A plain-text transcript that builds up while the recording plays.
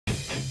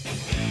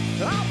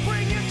I'll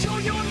bring you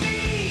to your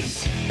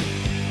knees.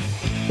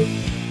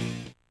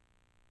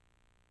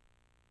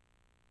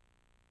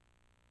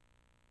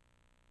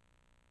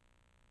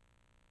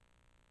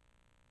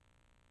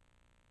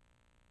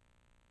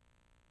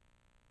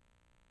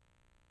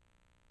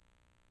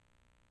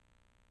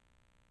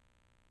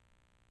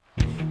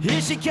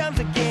 Here she comes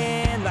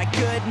again, like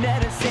good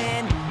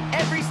medicine.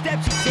 Every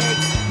step she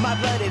takes, my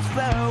blood is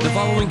flowing. The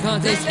following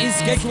contest is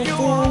scheduled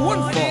for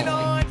one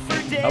fall.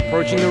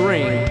 Approaching the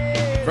ring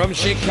from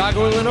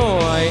Chicago,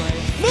 Illinois,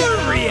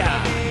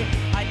 Maria.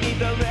 I need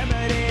the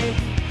remedy,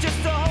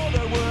 just to hold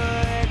her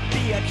would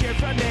be a cure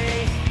for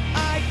me.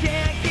 I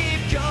can't keep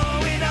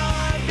going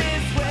on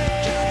this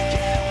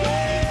way.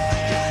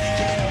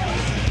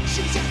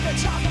 She's at the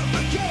top of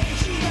her game,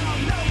 she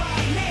don't know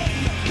my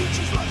name. The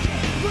future's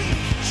looking bleak,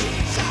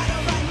 she's out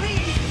of my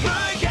league.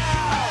 Look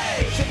out,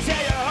 she'll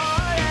tear your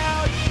heart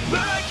out.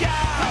 Look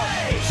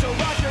out, she'll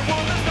rock your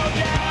world, there's no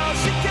doubt.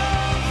 She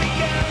comes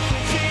again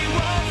when she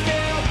wants to.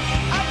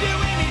 I'll do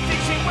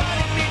anything she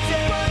wanted me to.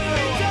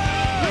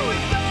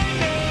 Ruin me,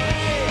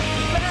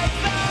 like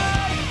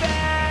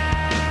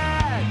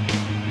that.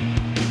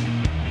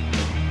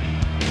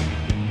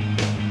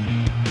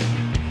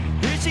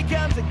 Here she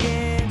comes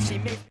again, she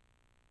makes.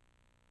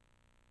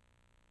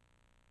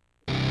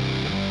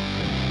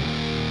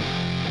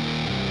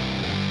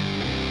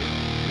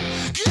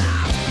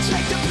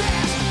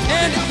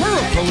 And her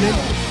opponent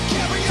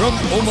from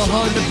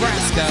Omaha,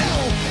 Nebraska,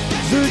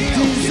 the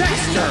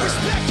Disaster.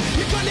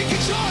 You're gonna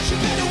get yours, you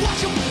better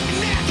watch your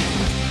neck.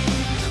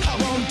 I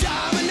want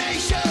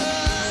domination,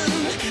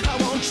 I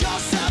want your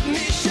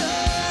submission.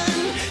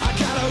 I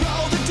gotta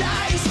roll the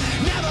dice,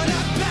 never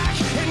look back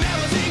and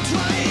never think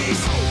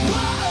twice.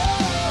 Whoa,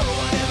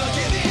 I never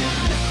give in.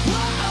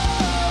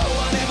 Whoa,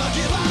 I never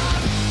give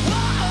up.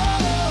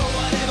 Whoa,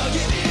 I never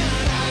give in.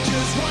 I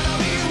just wanna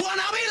be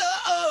loved.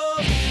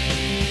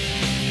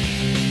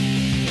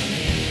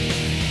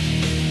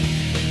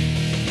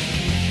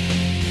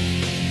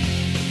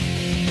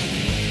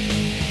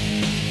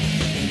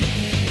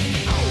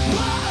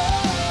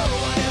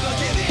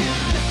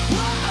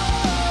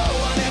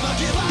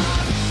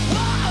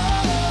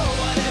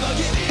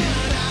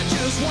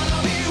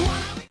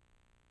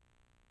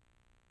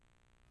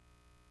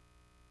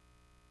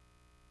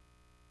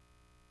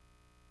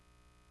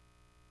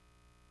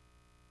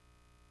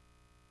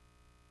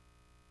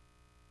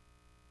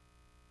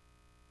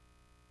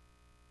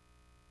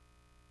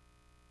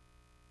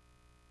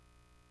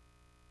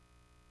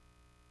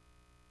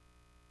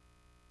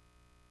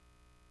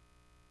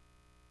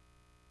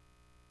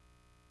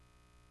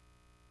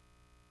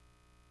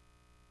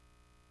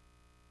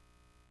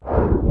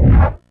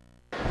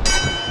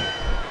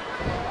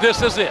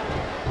 This is it.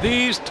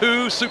 These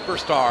two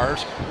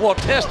superstars will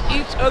test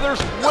each other's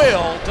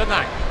will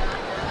tonight.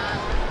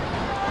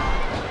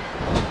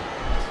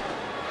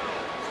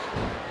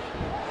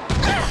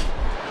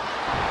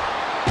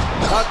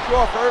 Not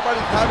sure if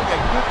everybody's having a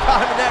good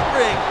time in that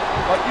ring,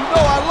 but you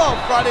know I love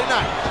Friday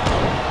night.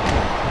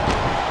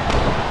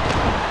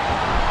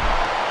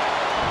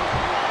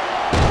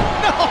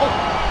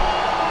 No!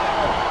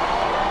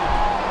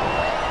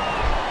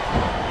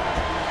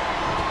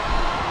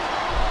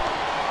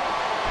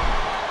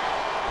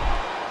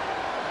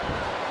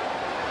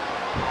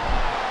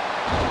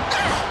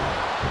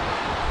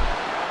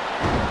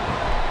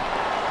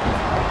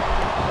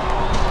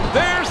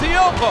 There's the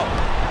elbow.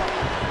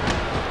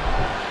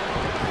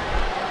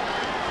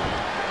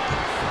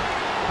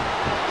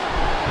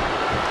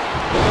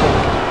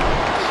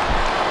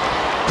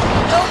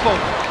 Elbow.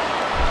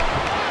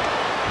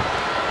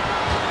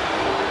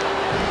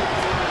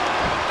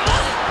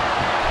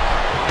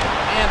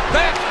 And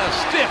that's a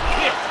stiff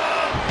kick.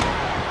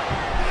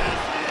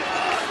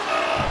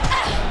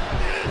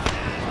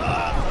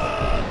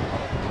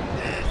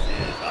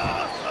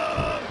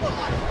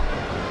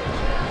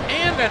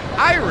 And an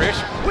Irish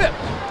whip.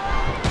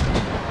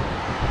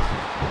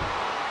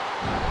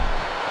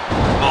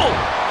 Oh,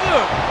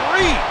 good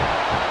grief.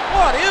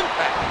 What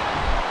impact.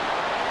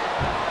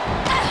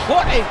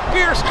 What a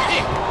fierce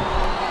kick.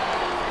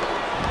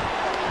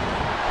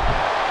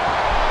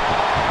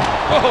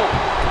 Oh,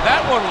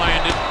 that one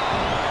landed.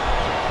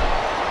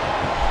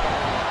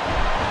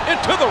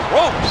 Into the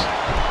ropes.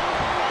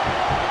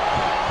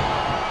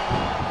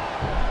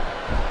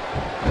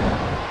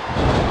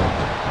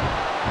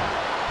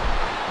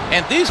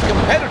 And these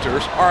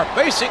competitors are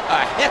facing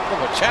a heck of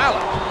a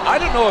challenge. I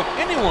don't know if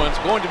anyone's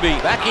going to be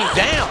backing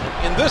down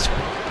in this one.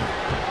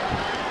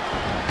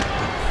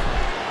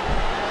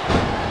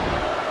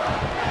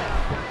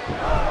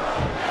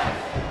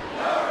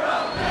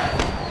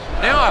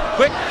 Now a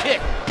quick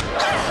kick.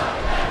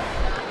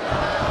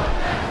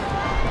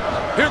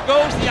 Here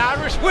goes the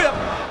Irish whip.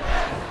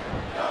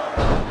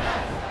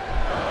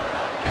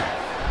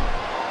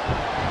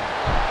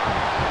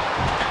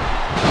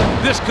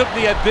 This could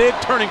be a big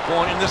turning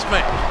point in this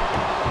match.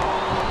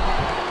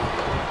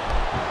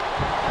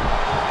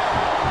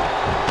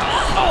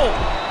 Oh!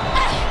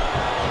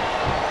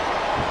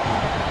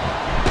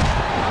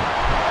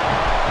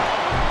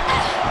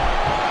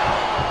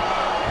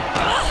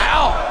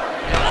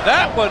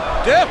 That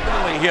one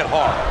definitely hit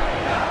hard.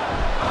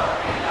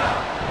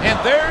 And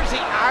there's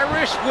the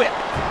Irish whip.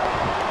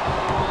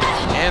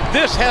 And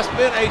this has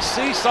been a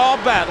seesaw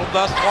battle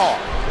thus far.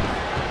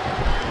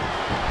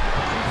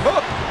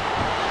 Hook.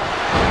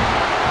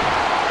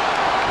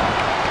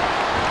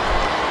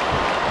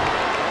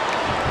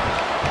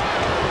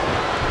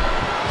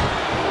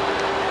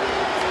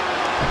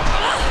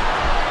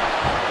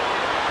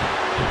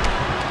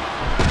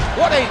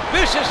 What a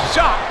vicious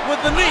shot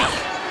with the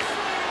knee.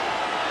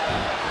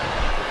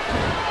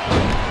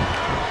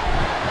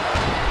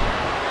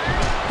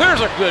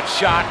 There's a good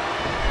shot.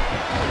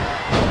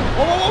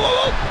 Whoa, whoa, whoa,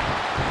 whoa.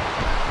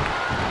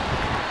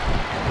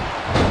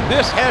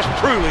 This has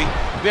truly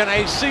been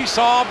a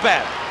seesaw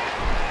battle.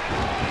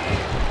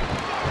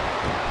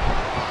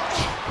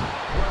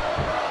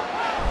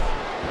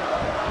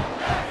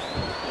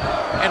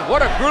 And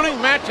what a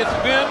grueling match it's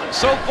been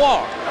so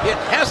far. It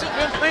hasn't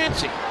been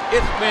fancy.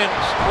 It's been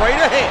straight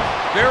ahead,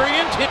 very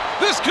intense.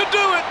 This could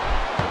do it.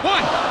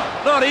 One,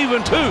 not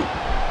even two.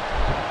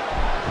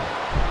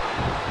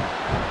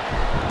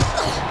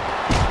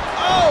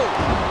 Oh!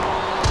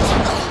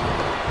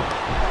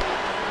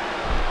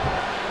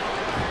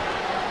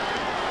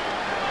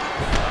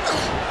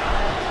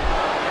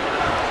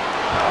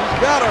 He's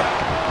got her.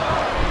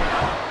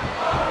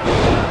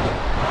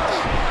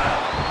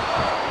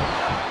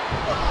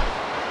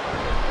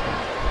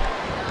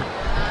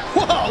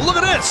 Wow, look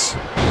at this.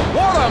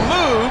 What a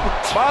move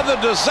by the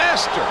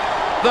Disaster.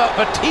 The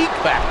fatigue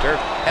factor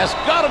has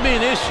got to be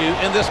an issue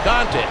in this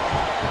contest.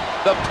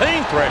 The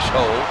pain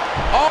threshold.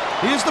 Oh,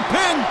 Here's the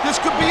pin. This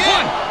could be it.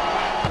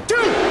 1, 2,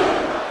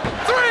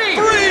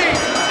 3.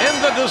 And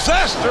the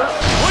Disaster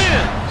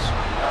wins.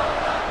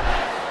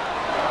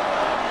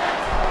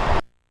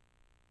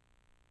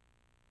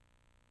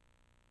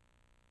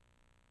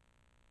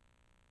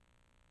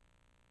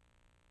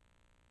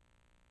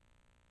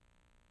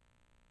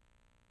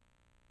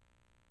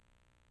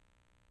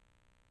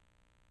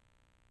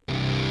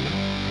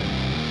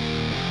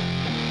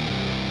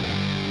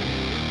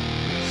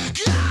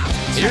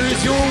 Here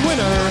is your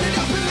winner,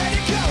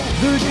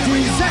 the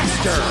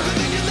Disaster.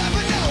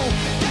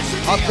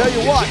 I'll tell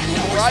you what,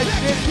 where I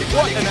sit,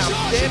 what an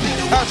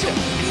outstanding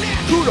contest.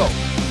 Kudos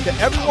to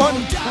everyone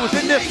who was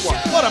in this one.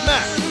 What a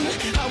match.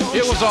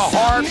 It was a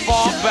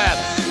hard-fought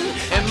battle,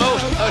 and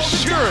most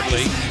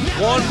assuredly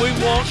one we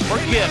won't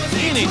forget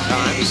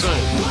anytime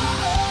soon.